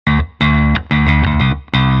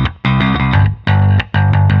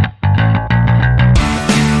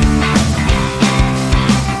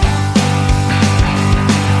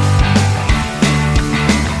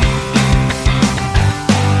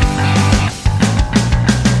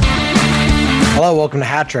Hello, welcome to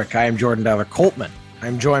Hat Trick. I am Jordan Dover Coltman.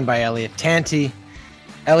 I'm joined by Elliott Tanti.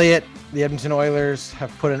 Elliott, the Edmonton Oilers have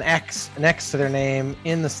put an X next to their name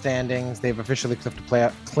in the standings. They've officially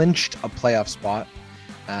clinched a playoff spot.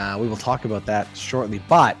 We will talk about that shortly,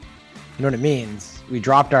 but you know what it means. We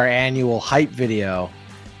dropped our annual hype video,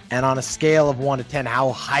 and on a scale of 1 to 10,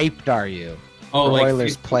 how hyped are you?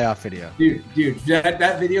 Oilers playoff video. Dude,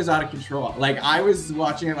 that video is out of control. Like, I was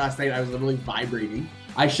watching it last night. I was literally vibrating.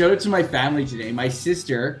 I showed it to my family today. My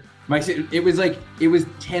sister, it was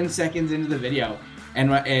 10 seconds into the video,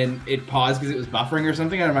 and it paused because it was buffering or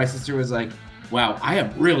something. And my sister was like, "Wow, I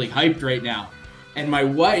am really hyped right now." And my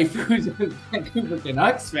wife, who's a Vancouver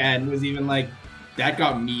Canucks fan, was even like, "That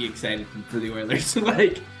got me excited for the Oilers." So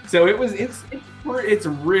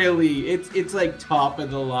it's like top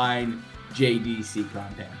of the line JDC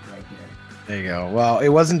content right there. There you go. Well, it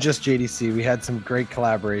wasn't just JDC. We had some great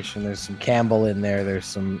collaboration. There's some Campbell in there. There's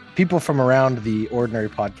some people from around the Ordinary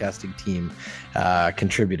Podcasting team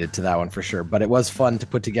contributed to that one for sure. But it was fun to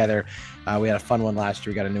put together. We had a fun one last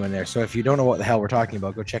year. We got a new one there. So if you don't know what the hell we're talking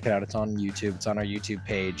about, go check it out. It's on YouTube. It's on our YouTube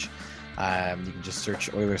page. You can just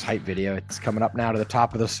search Oilers hype video. It's coming up now to the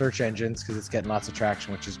top of the search engines because it's getting lots of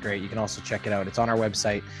traction, which is great. You can also check it out. It's on our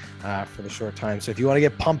website for the short time. So if you want to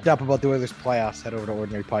get pumped up about the Oilers playoffs, head over to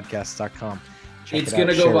ordinarypodcasts.com. It's going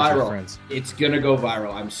to go viral. It's going to go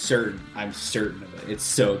viral. I'm certain of it. It's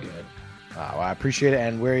so good. Well, I appreciate it,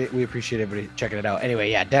 and we appreciate everybody checking it out.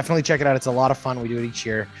 Anyway, yeah, definitely check it out. It's a lot of fun. We do it each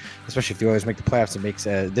year, especially if the Oilers make the playoffs. It makes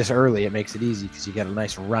this early. It makes it easy because you get a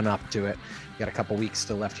nice run up to it. We got a couple weeks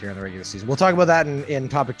still left here in the regular season. We'll talk about that in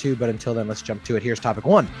topic 2, but until then, let's jump to it. Here's topic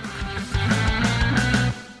 1.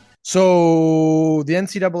 So the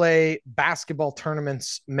NCAA basketball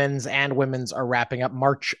tournaments, men's and women's, are wrapping up.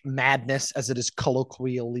 March Madness, as it is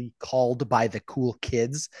colloquially called by the cool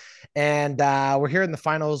kids. And we're here in the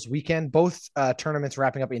finals weekend. Both tournaments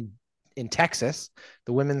wrapping up in Texas.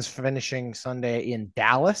 The women's finishing Sunday in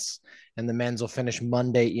Dallas, and the men's will finish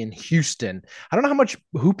Monday in Houston. I don't know how much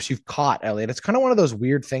hoops you've caught, Elliott. It's kind of one of those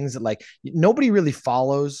weird things that like nobody really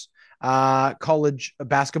follows college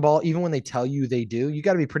basketball, even when they tell you they do. You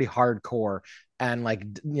got to be pretty hardcore and like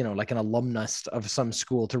an alumnus of some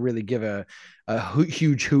school to really give a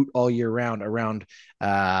huge hoot all year round around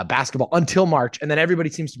basketball until March. And then everybody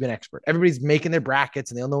seems to be an expert. Everybody's making their brackets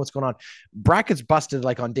and they'll know what's going on. Brackets busted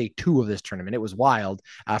like on day 2 of this tournament. It was wild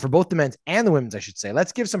for both the men's and the women's, I should say.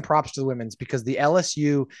 Let's give some props to the women's because the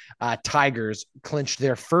LSU Tigers clinched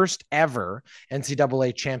their first ever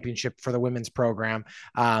NCAA championship for the women's program.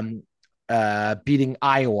 Beating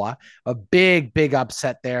Iowa, a big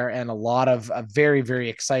upset there, and a lot of very, very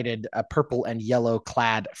excited purple and yellow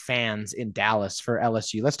clad fans in Dallas for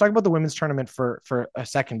LSU. Let's talk about the women's tournament for a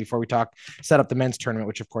second before we set up the men's tournament,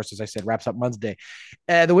 which of course, as I said, wraps up Monday.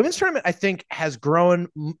 The women's tournament, I think, has grown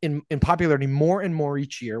in popularity more and more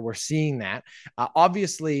each year. We're seeing that.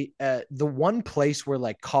 Obviously, the one place where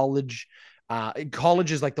like college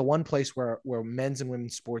is like the one place where men's and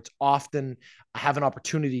women's sports often have an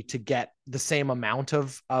opportunity to get the same amount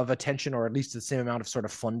of attention, or at least the same amount of sort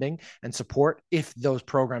of funding and support if those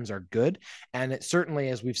programs are good. And it certainly,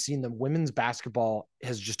 as we've seen, the women's basketball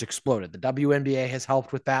has just exploded. The WNBA has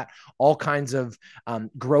helped with that, all kinds of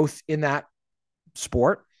growth in that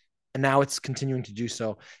sport. And now it's continuing to do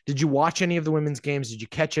so. Did you watch any of the women's games? Did you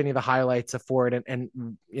catch any of the highlights for it? And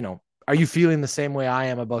are you feeling the same way I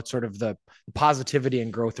am about sort of the positivity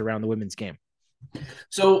and growth around the women's game?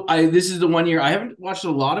 So this is the one year I haven't watched a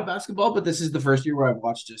lot of basketball, but this is the first year where I've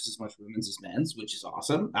watched just as much women's as men's, which is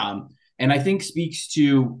awesome. And I think speaks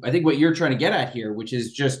to, I think what you're trying to get at here, which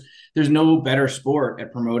is just there's no better sport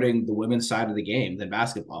at promoting the women's side of the game than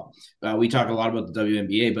basketball. We talk a lot about the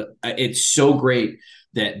WNBA, but it's so great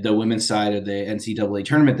that the women's side of the NCAA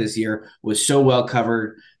tournament this year was so well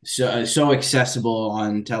covered, so accessible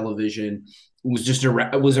on television.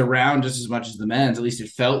 It was around just as much as the men's. At least it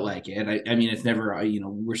felt like it. I mean, it's never,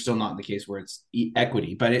 we're still not in the case where it's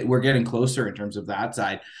equity, but we're getting closer in terms of that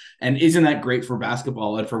side. And isn't that great for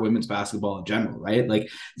basketball and for women's basketball in general, right?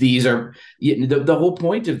 Like these are the whole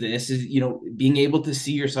point of this is, being able to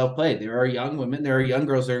see yourself play. There are young women, there are young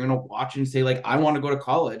girls that are going to watch and say like, I want to go to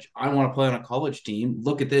college. I want to play on a college team.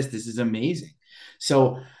 Look at this. This is amazing.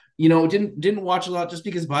 So, didn't watch a lot just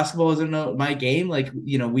because basketball isn't my game. Like,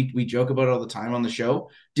 we joke about it all the time on the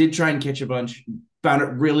show. Did try and catch a bunch, found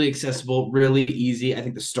it really accessible, really easy. I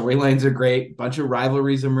think the storylines are great. Bunch of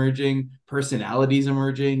rivalries emerging, personalities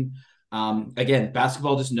emerging. Again,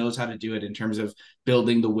 basketball just knows how to do it in terms of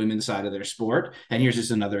building the women's side of their sport. And here's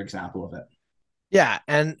just another example of it. Yeah.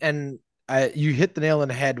 And You hit the nail on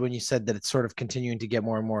the head when you said that it's sort of continuing to get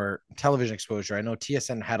more and more television exposure. I know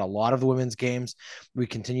TSN had a lot of the women's games. We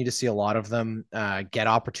continue to see a lot of them get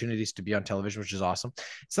opportunities to be on television, which is awesome.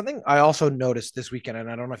 Something I also noticed this weekend, and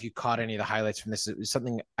I don't know if you caught any of the highlights from this, it was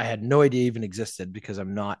something I had no idea even existed because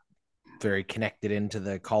I'm not very connected into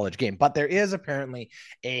the college game, but there is apparently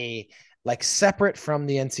a like separate from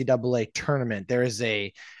the NCAA tournament, there is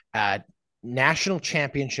a national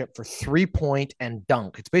championship for 3-point and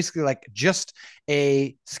dunk. It's basically like just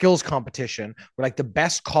a skills competition where like the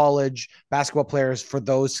best college basketball players for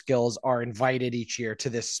those skills are invited each year to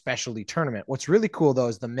this specialty tournament. What's really cool though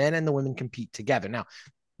is the men and the women compete together. Now,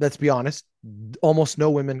 let's be honest, almost no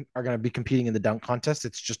women are going to be competing in the dunk contest.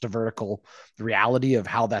 It's just a vertical reality of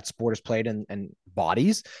how that sport is played and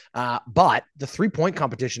bodies. But the 3-point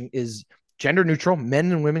competition is gender neutral,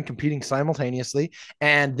 men and women competing simultaneously.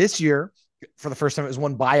 And this year, for the first time, it was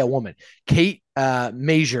won by a woman, Kate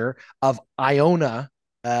Major of Iona.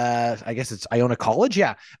 I guess it's Iona College.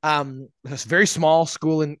 Yeah. It's a very small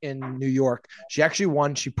school in New York. She actually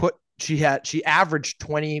won. She averaged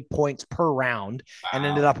 20 points per round and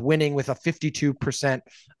ended up winning with a 52%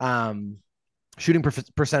 shooting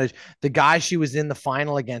percentage. The guy she was in the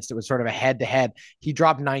final against, it was sort of a head to head. He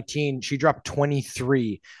dropped 19. She dropped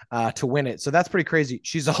 23 to win it. So that's pretty crazy.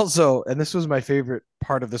 She's also, and this was my favorite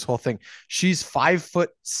part of this whole thing, she's 5'6".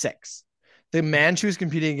 The man she was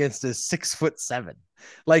competing against is 6'7".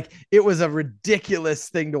 Like it was a ridiculous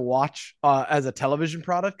thing to watch as a television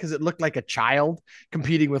product because it looked like a child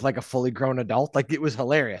competing with like a fully grown adult. Like it was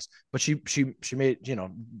hilarious, but she made,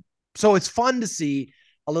 so it's fun to see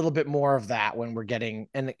a little bit more of that when we're getting,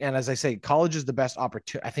 and as I say, college is the best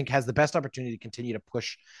opportunity, I think has the best opportunity to continue to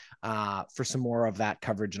push for some more of that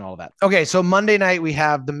coverage and all of that. Okay. So Monday night we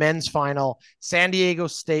have the men's final, San Diego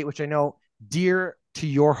State, which I know dear to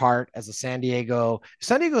your heart as a San Diego's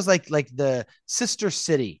like the sister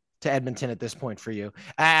city to Edmonton at this point for you,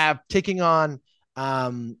 taking on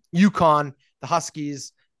UConn, the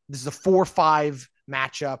Huskies. This is a 4-5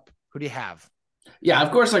 matchup. Who do you have? Yeah,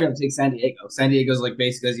 of course I got to take San Diego. San Diego's like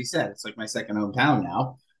basically, as you said, it's like my second hometown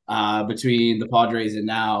now. Between the Padres and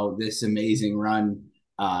now this amazing run.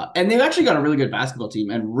 And they've actually got a really good basketball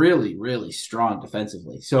team and really, really strong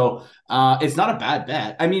defensively. So it's not a bad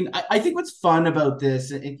bet. I mean, I think what's fun about this,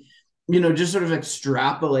 just sort of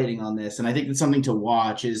extrapolating on this, and I think it's something to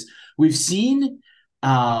watch, is we've seen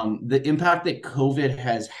the impact that COVID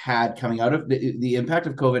has had coming out of the impact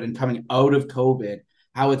of COVID and coming out of COVID,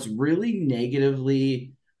 how it's really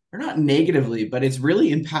negatively, or not negatively, but it's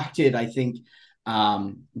really impacted, I think,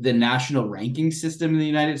 the national ranking system in the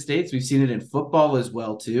United States. We've seen it in football as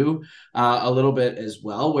well, too, a little bit as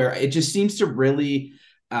well, where it just seems to really,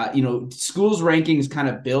 schools' rankings kind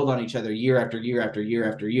of build on each other year after year after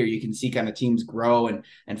year after year. You can see kind of teams grow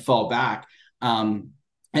and fall back. And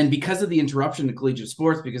because of the interruption to collegiate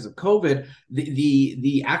sports, because of COVID,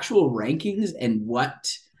 the actual rankings and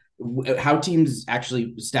how teams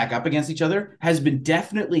actually stack up against each other has been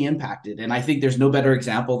definitely impacted. And I think there's no better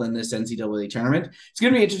example than this NCAA tournament. It's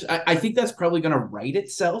going to be interesting. I think that's probably going to right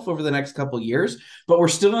itself over the next couple of years, but we're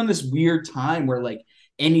still in this weird time where like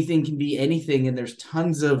anything can be anything. And there's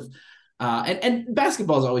tons of, and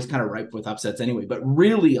basketball is always kind of ripe with upsets anyway, but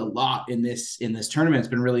really a lot in this tournament. It's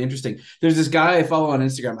been really interesting. There's this guy I follow on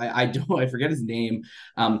Instagram. I forget his name.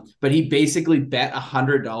 But he basically bet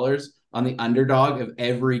 $100 on the underdog of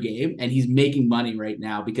every game, and he's making money right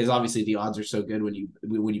now because obviously the odds are so good when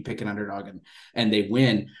you pick an underdog and they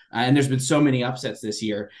win. And there's been so many upsets this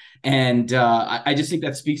year, and I just think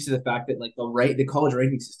that speaks to the fact that like the college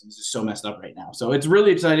ranking system is just so messed up right now. So it's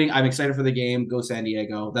really exciting. I'm excited for the game. Go San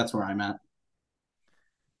Diego. That's where I'm at.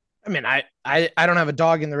 I mean, I don't have a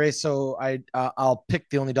dog in the race, so I'll pick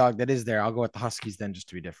the only dog that is there. I'll go with the Huskies then, just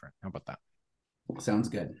to be different. How about that? Sounds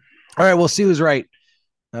good. All right, we'll see who's right.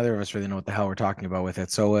 Neither of us really know what the hell we're talking about with it,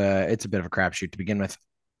 so it's a bit of a crapshoot to begin with.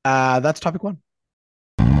 That's topic one.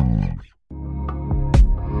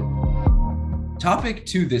 Topic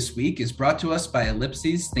 2 this week is brought to us by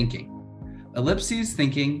Ellipses Thinking. Ellipses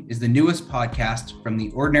Thinking is the newest podcast from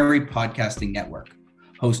the Ordinary Podcasting Network.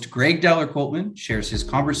 Host Greg Deller-Coltman shares his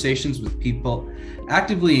conversations with people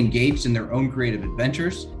actively engaged in their own creative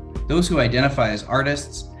adventures, those who identify as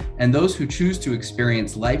artists, and those who choose to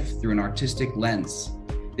experience life through an artistic lens.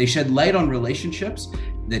 They shed light on relationships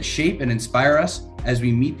that shape and inspire us as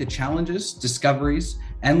we meet the challenges, discoveries,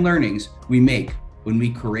 and learnings we make when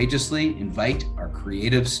we courageously invite our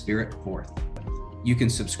creative spirit forth. You can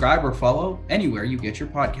subscribe or follow anywhere you get your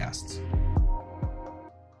podcasts.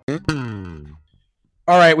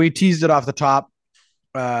 All right, we teased it off the top.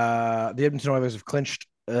 The Edmonton Oilers have clinched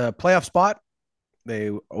a playoff spot.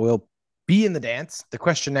 They will be in the dance. The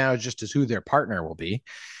question now is just as who their partner will be.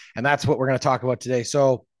 And that's what we're going to talk about today.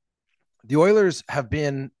 So the Oilers have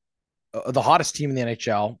been the hottest team in the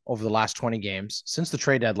NHL over the last 20 games. Since the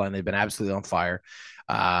trade deadline, they've been absolutely on fire.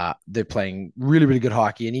 They're playing really, really good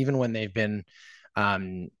hockey. And even when they've been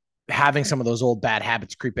having some of those old bad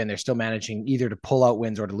habits creep in, they're still managing either to pull out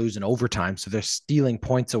wins or to lose in overtime. So they're stealing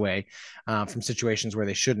points away from situations where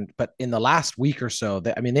they shouldn't. But in the last week or so,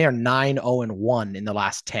 they are 9-0-1 in the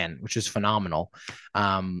last 10, which is phenomenal.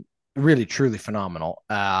 Really, truly phenomenal.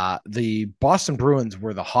 The Boston Bruins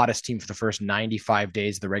were the hottest team for the first 95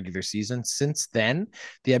 days of the regular season. Since then,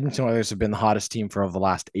 the Edmonton Oilers have been the hottest team for over the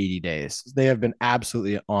last 80 days. They have been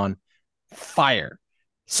absolutely on fire.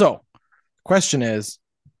 So, question is,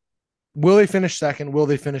 will they finish second? Will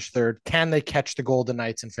they finish third? Can they catch the Golden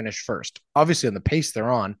Knights and finish first? Obviously, on the pace they're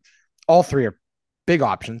on, all three are big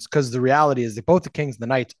options because the reality is that both the Kings and the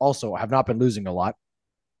Knights also have not been losing a lot.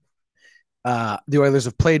 The Oilers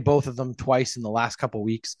have played both of them twice in the last couple of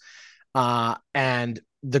weeks. And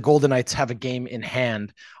the Golden Knights have a game in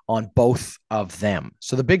hand on both of them.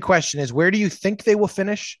 So the big question is, where do you think they will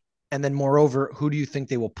finish? And then moreover, who do you think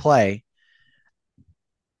they will play?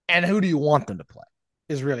 And who do you want them to play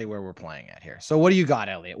is really where we're playing at here. So what do you got,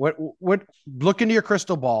 Elliott? What look into your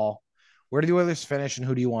crystal ball. Where do the Oilers finish and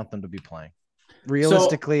who do you want them to be playing?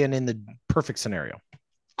 Realistically and in the perfect scenario.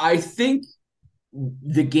 I think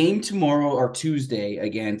the game tomorrow or Tuesday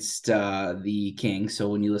against the Kings, so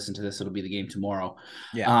when you listen to this, it'll be the game tomorrow,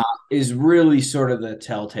 is really sort of the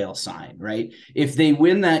telltale sign, right? If they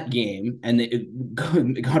win that game and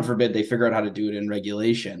God forbid they figure out how to do it in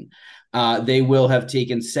regulation, they will have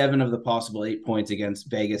taken 7 of the possible 8 points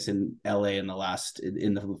against Vegas and LA in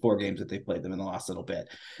the 4 games that they played them in the last little bit.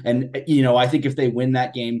 And, I think if they win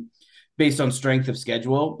that game, based on strength of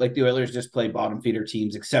schedule, like the Oilers just play bottom feeder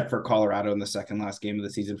teams, except for Colorado in the second last game of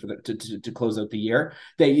the season to close out the year.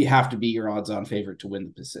 They have to be your odds-on favorite to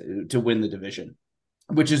win the division,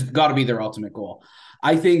 which has got to be their ultimate goal.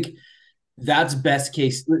 I think that's best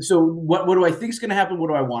case. So what do I think is going to happen? What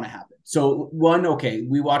do I want to happen? So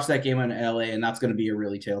we watched that game in LA, and that's going to be a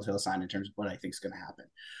really telltale sign in terms of what I think is going to happen.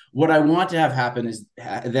 What I want to have happen is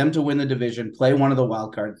them to win the division, play one of the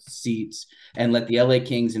wild card seats, and let the LA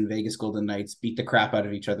Kings and Vegas Golden Knights beat the crap out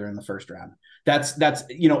of each other in the first round. That's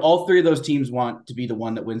all 3 of those teams want to be the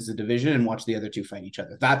one that wins the division and watch the other 2 fight each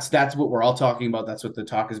other. That's what we're all talking about. That's what the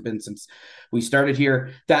talk has been since we started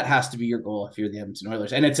here. That has to be your goal if you're the Edmonton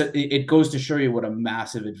Oilers. And it goes to show you what a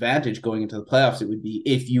massive advantage going into the playoffs it would be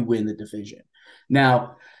if you win the division.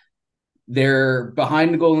 Now, they're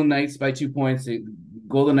behind the Golden Knights by 2 points. The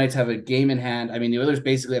Golden Knights have a game in hand. I mean, the Oilers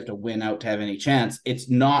basically have to win out to have any chance. It's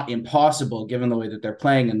not impossible given the way that they're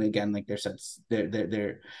playing, and again, like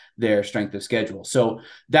their strength of schedule. So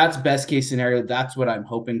that's best case scenario. That's what I'm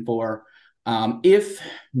hoping for. If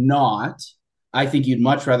not, I think you'd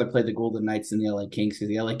much rather play the Golden Knights than the LA Kings, because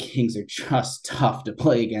the LA Kings are just tough to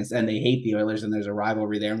play against, and they hate the Oilers, and there's a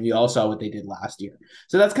rivalry there. And we all saw what they did last year.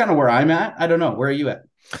 So that's kind of where I'm at. I don't know. Where are you at?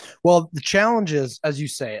 Well, the challenge is, as you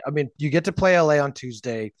say, you get to play LA on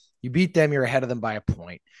Tuesday. You beat them, you're ahead of them by a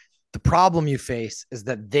point. The problem you face is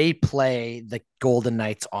that they play the Golden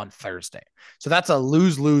Knights on Thursday. So that's a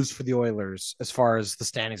lose-lose for the Oilers as far as the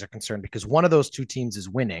standings are concerned, because one of those 2 teams is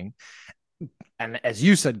winning. And as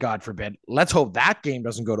you said, God forbid, let's hope that game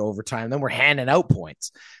doesn't go to overtime. Then we're handing out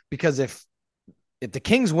points, because if the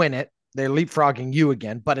Kings win it, they're leapfrogging you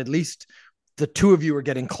again, but at least the 2 of you are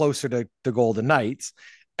getting closer to the Golden Knights.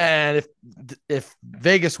 And if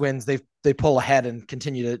Vegas wins, they pull ahead and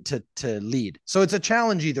continue to lead. So it's a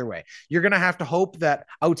challenge either way. You're going to have to hope that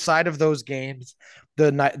outside of those games,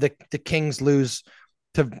 the Kings lose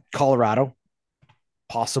to Colorado.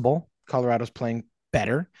 Possible. Colorado's playing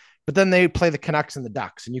better. But then they play the Canucks and the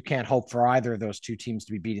Ducks, and you can't hope for either of those 2 teams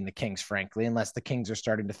to be beating the Kings, frankly, unless the Kings are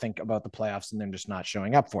starting to think about the playoffs and they're just not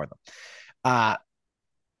showing up for them.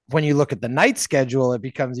 When you look at the night schedule, it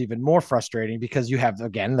becomes even more frustrating because you have,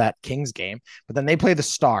 again, that Kings game, but then they play the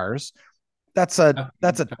Stars. That's a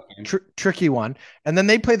tricky one. And then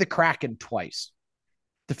they play the Kraken twice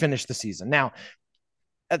to finish the season. Now,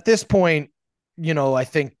 at this point, I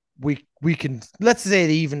think we can, let's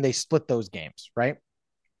say they split those games, right?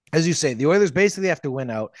 As you say, the Oilers basically have to win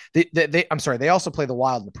out. They also play the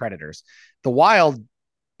Wild and the Predators. The Wild,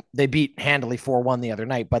 they beat handily 4-1 the other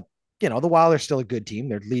night, but the Wild are still a good team.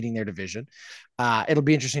 They're leading their division. It'll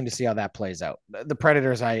be interesting to see how that plays out. The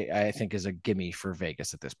Predators, I think, is a gimme for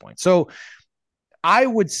Vegas at this point. So I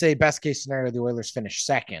would say best case scenario, the Oilers finish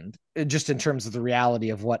second, just in terms of the reality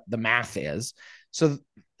of what the math is. So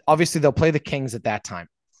obviously they'll play the Kings at that time.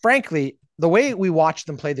 Frankly, the way we watched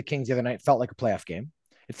them play the Kings the other night felt like a playoff game.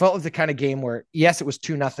 It felt like the kind of game where, yes, it was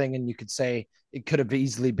 2-0, and you could say it could have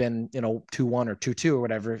easily been, 2-1 or 2-2 or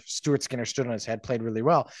whatever. Stuart Skinner stood on his head, played really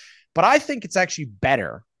well. But I think it's actually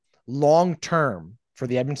better long-term for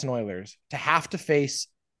the Edmonton Oilers to have to face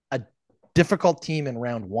a difficult team in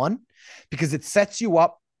round one, because it sets you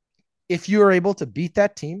up if you are able to beat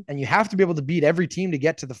that team, and you have to be able to beat every team to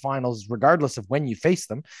get to the finals, regardless of when you face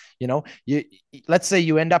them. Let's say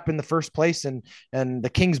you end up in the first place and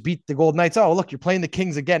the Kings beat the Golden Knights. Oh, look, you're playing the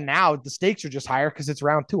Kings again. Now the stakes are just higher because it's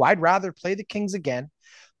round two. I'd rather play the Kings again,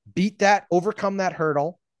 beat that, overcome that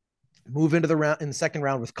hurdle, move into the second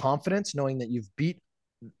round with confidence, knowing that you've beat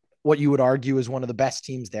what you would argue is one of the best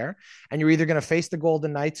teams there. And you're either going to face the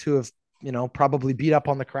Golden Knights, who have, probably beat up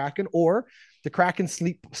on the Kraken, or the Kraken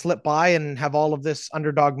slip by and have all of this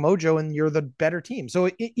underdog mojo, and you're the better team.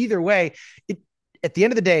 So either way, at the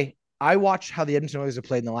end of the day, I watched how the Edmonton Oilers have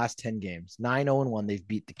played in the last 10 games. 9-0-1. They've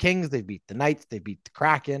beat the Kings. They've beat the Knights. They beat the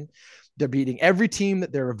Kraken. They're beating every team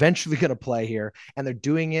that they're eventually going to play here, and they're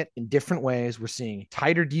doing it in different ways. We're seeing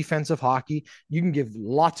tighter defensive hockey. You can give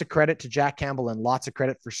lots of credit to Jack Campbell and lots of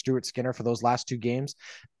credit for Stuart Skinner for those last two games.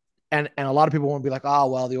 And a lot of people won't be like, oh,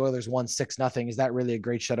 well, the Oilers won 6-0. Is that really a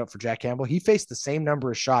great shutout for Jack Campbell? He faced the same number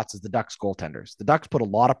of shots as the Ducks goaltenders. The Ducks put a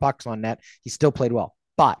lot of pucks on net. He still played well.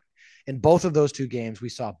 But in both of those two games, we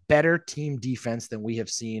saw better team defense than we have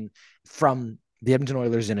seen from the Edmonton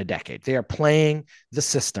Oilers in a decade. They are playing the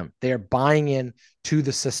system. They are buying in to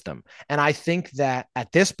the system. And I think that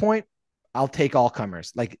at this point, I'll take all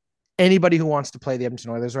comers. Like, anybody who wants to play the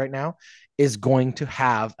Edmonton Oilers right now is going to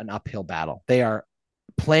have an uphill battle. They are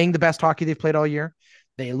playing the best hockey they've played all year.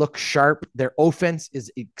 They look sharp. Their offense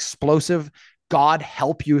is explosive. God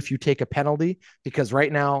help you if you take a penalty, because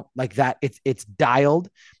right now, like that, it's dialed.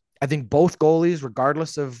 I think both goalies,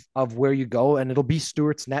 regardless of where you go, and it'll be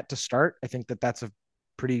Stewart's net to start. I think that's a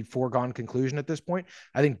pretty foregone conclusion at this point.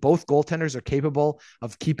 I think both goaltenders are capable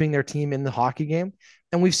of keeping their team in the hockey game.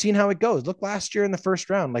 And we've seen how it goes. Look, last year in the first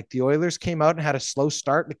round, like, the Oilers came out and had a slow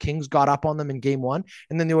start. The Kings got up on them in game one,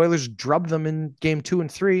 and then the Oilers drubbed them in game 2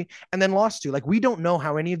 and 3 and then lost to. Like, we don't know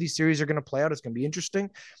how any of these series are going to play out. It's going to be interesting.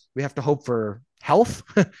 We have to hope for health,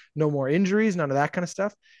 no more injuries, none of that kind of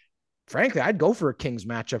stuff. Frankly, I'd go for a Kings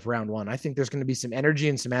matchup round one. I think there's going to be some energy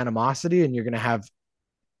and some animosity, and you're going to have,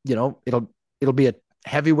 it'll be a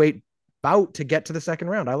heavyweight bout to get to the second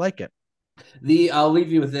round. I like it. I'll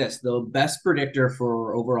leave you with this. The best predictor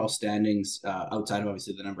for overall standings, outside of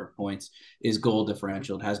obviously the number of points, is goal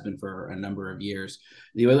differential. It has been for a number of years.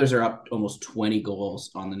 The Oilers are up almost 20 goals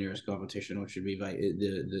on the nearest competition, which would be by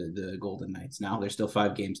the Golden Knights. Now there's still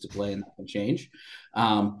 5 games to play, and that can change.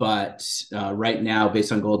 But right now,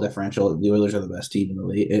 based on goal differential, the Oilers are the best team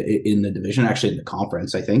in the division. Actually, in the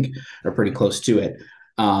conference, I think, are pretty close to it.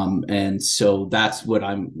 And so that's what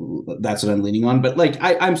I'm leaning on. But like,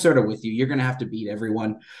 I'm sort of with you. You're going to have to beat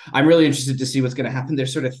everyone. I'm really interested to see what's going to happen.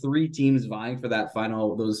 There's sort of 3 teams vying for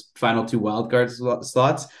those final 2 wildcard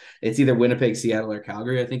slots. It's either Winnipeg, Seattle, or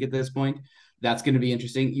Calgary, I think, at this point. That's going to be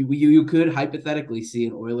interesting. You could hypothetically see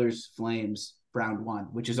an Oilers Flames round 1,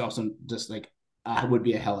 which is also just like, would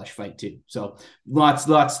be a hellish fight too. So lots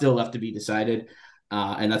still left to be decided.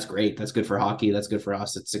 And that's great. That's good for hockey. That's good for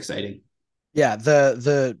us. It's exciting. Yeah,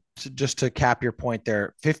 just to cap your point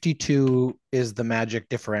there, 52 is the magic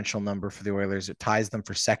differential number for the Oilers. It ties them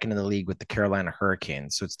for second in the league with the Carolina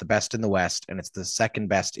Hurricanes. So it's the best in the West, and it's the second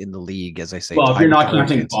best in the league, as I say. Well, if you're not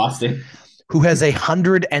counting Boston, who has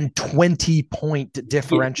 120 point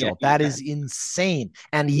differential. Yeah. That is insane.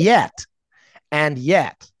 And yet,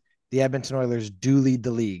 the Edmonton Oilers do lead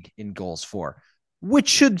the league in goals for, which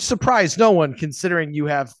should surprise no one, considering you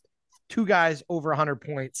have 2 guys over 100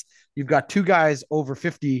 points. You've got 2 guys over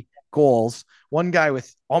 50 goals, 1 guy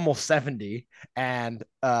with almost 70, and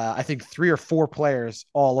I think 3 or 4 players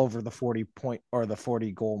all over the 40 point or the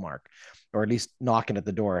 40 goal mark, or at least knocking at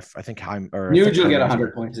the door. If I think Nuge will get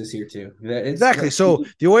 100 points this year too. Exactly. So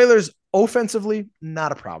the Oilers offensively,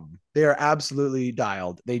 not a problem. They are absolutely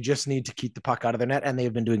dialed. They just need to keep the puck out of their net, and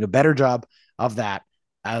they've been doing a better job of that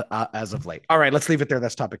as of late. All right, let's leave it there.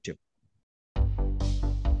 That's topic 2.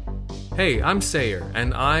 Hey, I'm Sayer,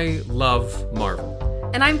 and I love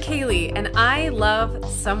Marvel. And I'm Kaylee, and I love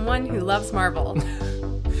someone who loves Marvel.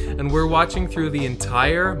 And we're watching through the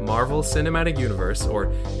entire Marvel Cinematic Universe, or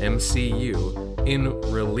MCU, in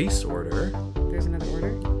release order. There's another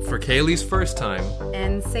order. For Kaylee's first time.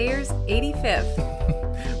 And Sayer's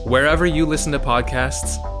 85th. Wherever you listen to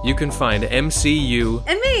podcasts, you can find MCU.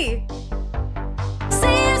 And me!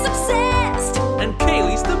 Sayer's obsessed! And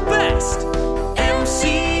Kaylee's the best!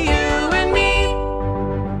 MCU!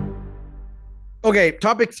 Okay,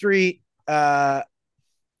 topic 3.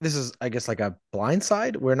 this is, I guess, like a blind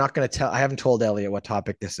side. We're not going to tell. I haven't told Elliot what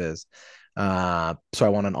topic this is. So I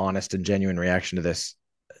want an honest and genuine reaction to this.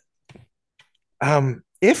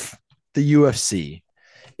 If the UFC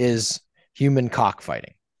is human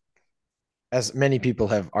cockfighting, as many people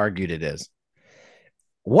have argued it is,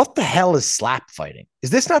 what the hell is slap fighting? Is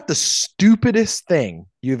this not the stupidest thing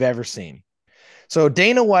you've ever seen? So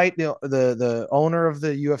Dana White, the owner of the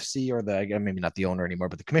UFC, or the maybe not the owner anymore,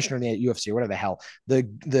 but the commissioner of the UFC, or whatever the hell,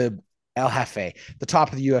 the El Jefe, the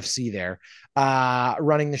top of the UFC there,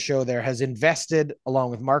 running the show there, has invested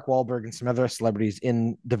along with Mark Wahlberg and some other celebrities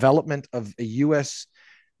in development of a US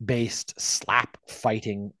based slap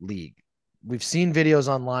fighting league. We've seen videos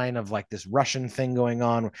online of like this Russian thing going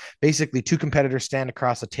on. Basically, two competitors stand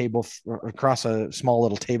across a table, across a small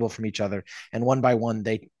little table from each other, and one by one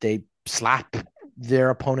they slap their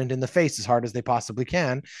opponent in the face as hard as they possibly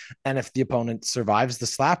can. And if the opponent survives the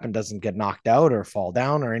slap and doesn't get knocked out or fall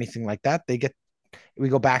down or anything like that, we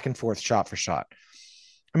go back and forth shot for shot.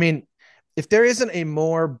 I mean, if there isn't a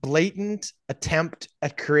more blatant attempt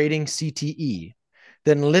at creating CTE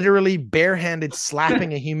than literally barehanded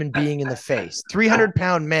slapping a human being in the face,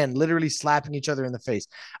 300-pound men literally slapping each other in the face.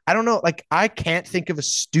 I don't know. Like, I can't think of a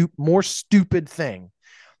more stupid thing.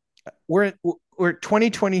 We're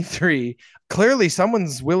 2023. Clearly,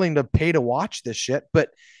 someone's willing to pay to watch this shit, but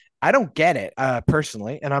I don't get it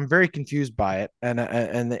personally, and I'm very confused by it.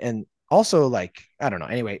 And also, like, I don't know.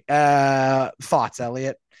 Anyway, thoughts,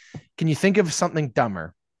 Elliot? Can you think of something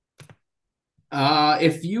dumber?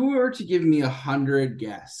 If you were to give me 100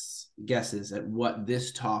 guesses at what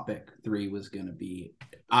this topic 3 was going to be,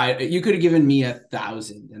 you could have given me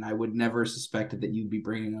 1,000, and I would never suspected that you'd be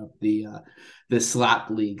bringing up the slap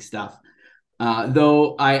league stuff.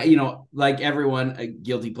 Though like everyone, a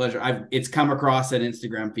guilty pleasure. It's come across an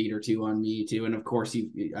Instagram feed or two on me too, and of course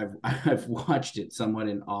I've watched it somewhat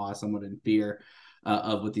in awe, somewhat in fear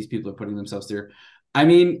of what these people are putting themselves through. I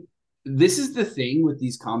mean, this is the thing with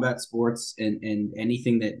these combat sports and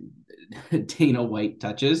anything that Dana White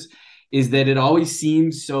touches, is that it always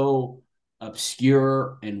seems so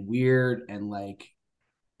obscure and weird and like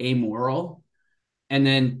amoral. And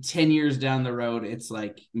then 10 years down the road, it's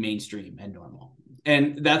like mainstream and normal.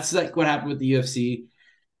 And that's like what happened with the UFC.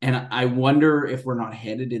 And I wonder if we're not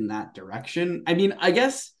headed in that direction. I mean, I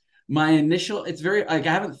guess it's very, like,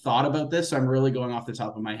 I haven't thought about this, so I'm really going off the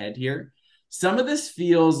top of my head here. Some of this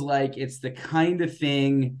feels like it's the kind of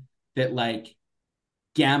thing that like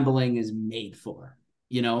gambling is made for,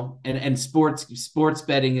 and sports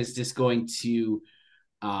betting is just going to,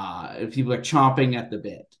 people are chomping at the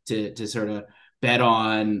bit to sort of bet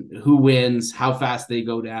on who wins, how fast they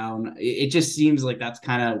go down. It just seems like that's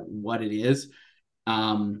kind of what it is.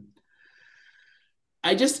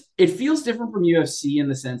 It feels different from UFC in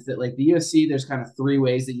the sense that, like, the UFC, there's kind of 3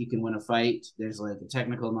 ways that you can win a fight. There's like a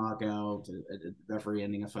technical knockout, a referee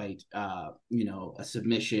ending a fight, a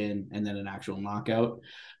submission, and then an actual knockout.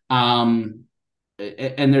 And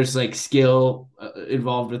there's like skill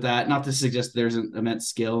involved with that. Not to suggest there's an immense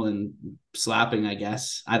skill in slapping, I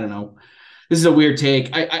guess. I don't know. This is a weird take.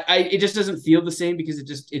 It just doesn't feel the same because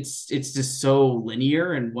it's just so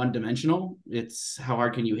linear and one dimensional. It's how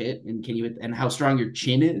hard can you hit, and can you hit, and how strong your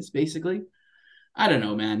chin is, basically. I don't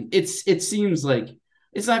know, man. It seems like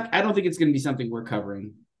it's not. I don't think it's going to be something we're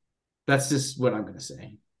covering. That's just what I'm going to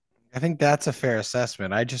say. I think that's a fair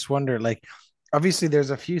assessment. I just wonder, like, obviously there's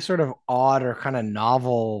a few sort of odd or kind of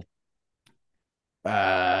novel,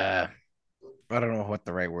 I don't know what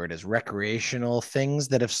the right word is, recreational things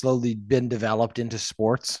that have slowly been developed into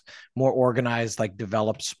sports, more organized, like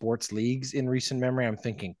developed sports leagues in recent memory. I'm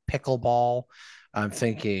thinking pickleball. I'm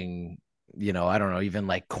thinking, I don't know, even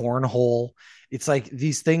like cornhole. It's like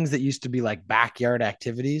these things that used to be like backyard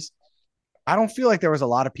activities. I don't feel like there was a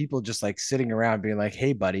lot of people just like sitting around being like,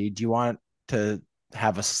 hey, buddy, do you want to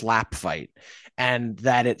have a slap fight? And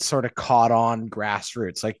that it sort of caught on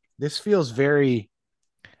grassroots. Like, this feels very,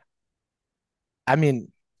 I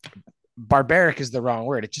mean, barbaric is the wrong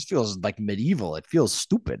word. It just feels like medieval. It feels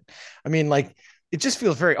stupid. I mean, like, it just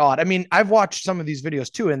feels very odd. I mean, I've watched some of these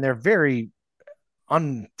videos too, and they're very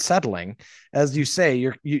unsettling. As you say,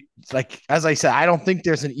 you like, as I said, I don't think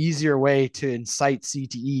there's an easier way to incite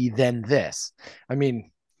CTE than this. I mean,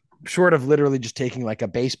 short of literally just taking like a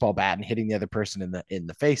baseball bat and hitting the other person in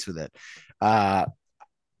the face with it.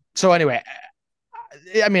 So anyway,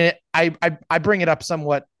 I mean, I bring it up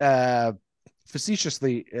somewhat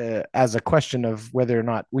facetiously as a question of whether or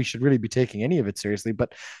not we should really be taking any of it seriously.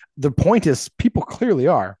 But the point is, people clearly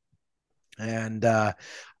are. And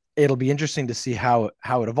it'll be interesting to see how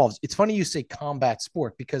it evolves. It's funny you say combat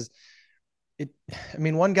sport, because I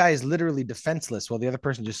mean, one guy is literally defenseless while the other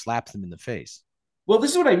person just slaps them in the face. Well,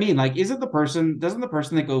 this is what I mean. Like, doesn't the person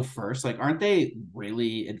that go first, like, aren't they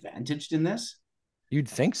really advantaged in this? You'd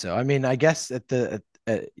think so. I mean, I guess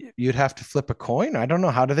you'd have to flip a coin. I don't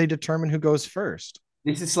know. How do they determine who goes first?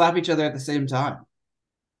 They should slap each other at the same time.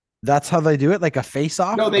 That's how they do it, like a face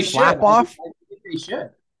off, No, they a slap should. off, I think they should.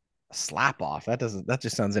 a slap off. That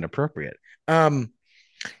just sounds inappropriate.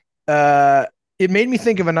 Uh, it made me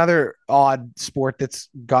think of another odd sport that's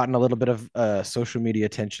gotten a little bit of social media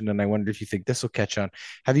attention, and I wonder if you think this will catch on.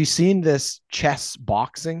 Have you seen this chess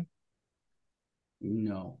boxing?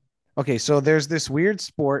 No. Okay, so there's this weird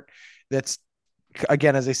sport that's,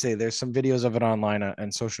 again, as I say, there's some videos of it online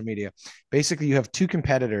and social media. Basically, you have two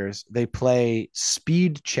competitors. They play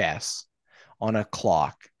speed chess on a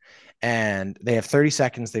clock, and they have 30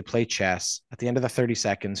 seconds. They play chess. At the end of the 30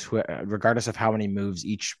 seconds, regardless of how many moves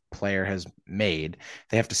each player has made,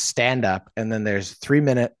 they have to stand up, and then there's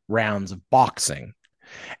 3-minute rounds of boxing.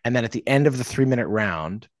 And then at the end of the 3-minute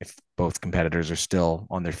round, if both competitors are still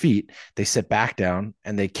on their feet, they sit back down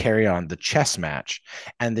and they carry on the chess match.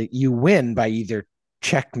 And you win by either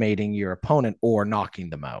checkmating your opponent or knocking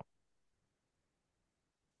them out.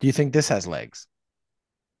 Do you think this has legs?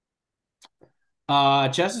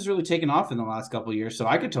 Chess has really taken off in the last couple of years, so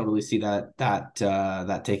I could totally see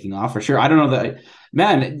that taking off for sure. I don't know that,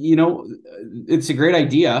 man. It's a great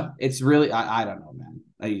idea. It's really, I don't know, man.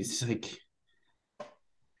 It's like,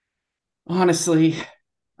 honestly,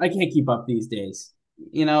 I can't keep up these days.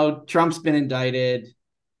 Trump's been indicted.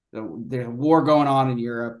 There's a war going on in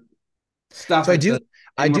Europe. Stuff. So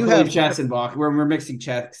I do have chess and box. We're mixing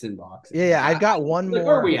chess and box. Yeah, I've got one more.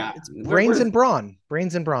 Where are we at? It's brains and brawn.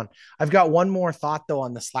 Brains and brawn. I've got one more thought though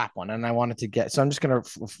on the slap one, and I wanted to get. So I'm just gonna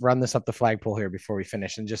run this up the flagpole here before we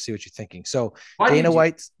finish, and just see what you're thinking. So Dana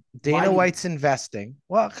White's investing.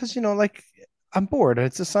 Well, because like I'm bored.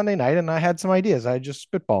 It's a Sunday night, and I had some ideas. I just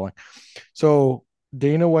spitballing. So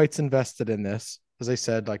Dana White's invested in this. As I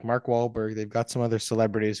said, like Mark Wahlberg, they've got some other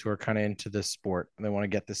celebrities who are kind of into this sport, and they want to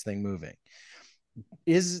get this thing moving.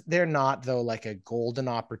 Is there not, though, like a golden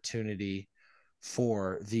opportunity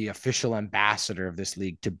for the official ambassador of this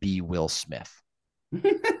league to be Will Smith?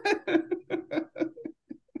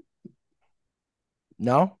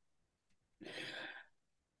 No?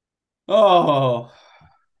 Oh,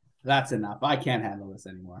 that's enough. I can't handle this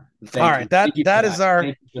anymore. All right, that is our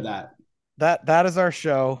thank you for that. That is our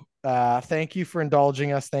show. Thank you for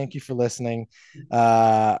indulging us. Thank you for listening.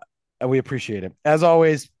 We appreciate it. As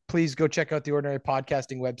always, please go check out the Ordinary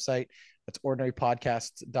Podcasting website. That's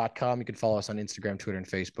ordinarypodcasts.com. You can follow us on Instagram, Twitter, and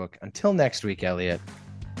Facebook. Until next week, Elliott,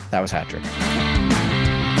 that was Hattrick.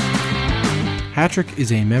 Hattrick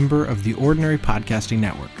is a member of the Ordinary Podcasting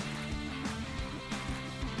Network.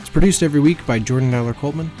 It's produced every week by Jordan Dowler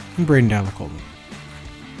Coltman and Braden Dowler Coltman.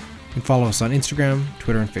 You can follow us on Instagram,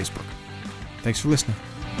 Twitter, and Facebook. Thanks for listening.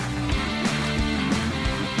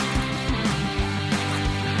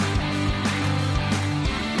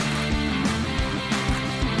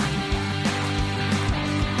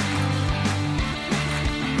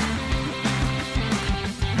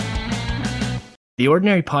 The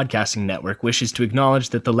Ordinary Podcasting Network wishes to acknowledge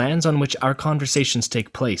that the lands on which our conversations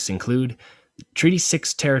take place include Treaty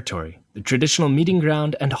 6 territory, the traditional meeting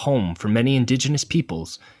ground and home for many Indigenous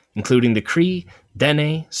peoples, including the Cree,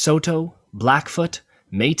 Dene, Saulteaux, Blackfoot,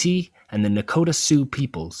 Métis, and the Nakota Sioux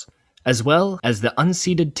peoples, as well as the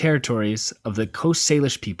unceded territories of the Coast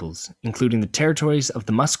Salish peoples, including the territories of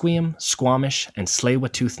the Musqueam, Squamish, and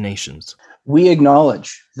Tsleil-Waututh nations. We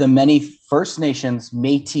acknowledge the many First Nations,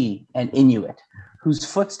 Métis, and Inuit whose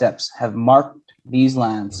footsteps have marked these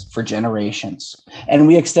lands for generations. And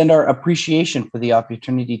we extend our appreciation for the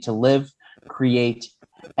opportunity to live, create,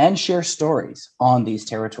 and share stories on these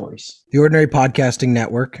territories. The Ordinary Podcasting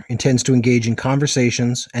Network intends to engage in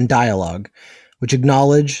conversations and dialogue which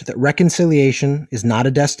acknowledge that reconciliation is not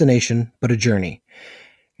a destination, but a journey,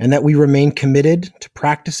 and that we remain committed to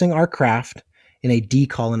practicing our craft in a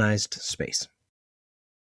decolonized space.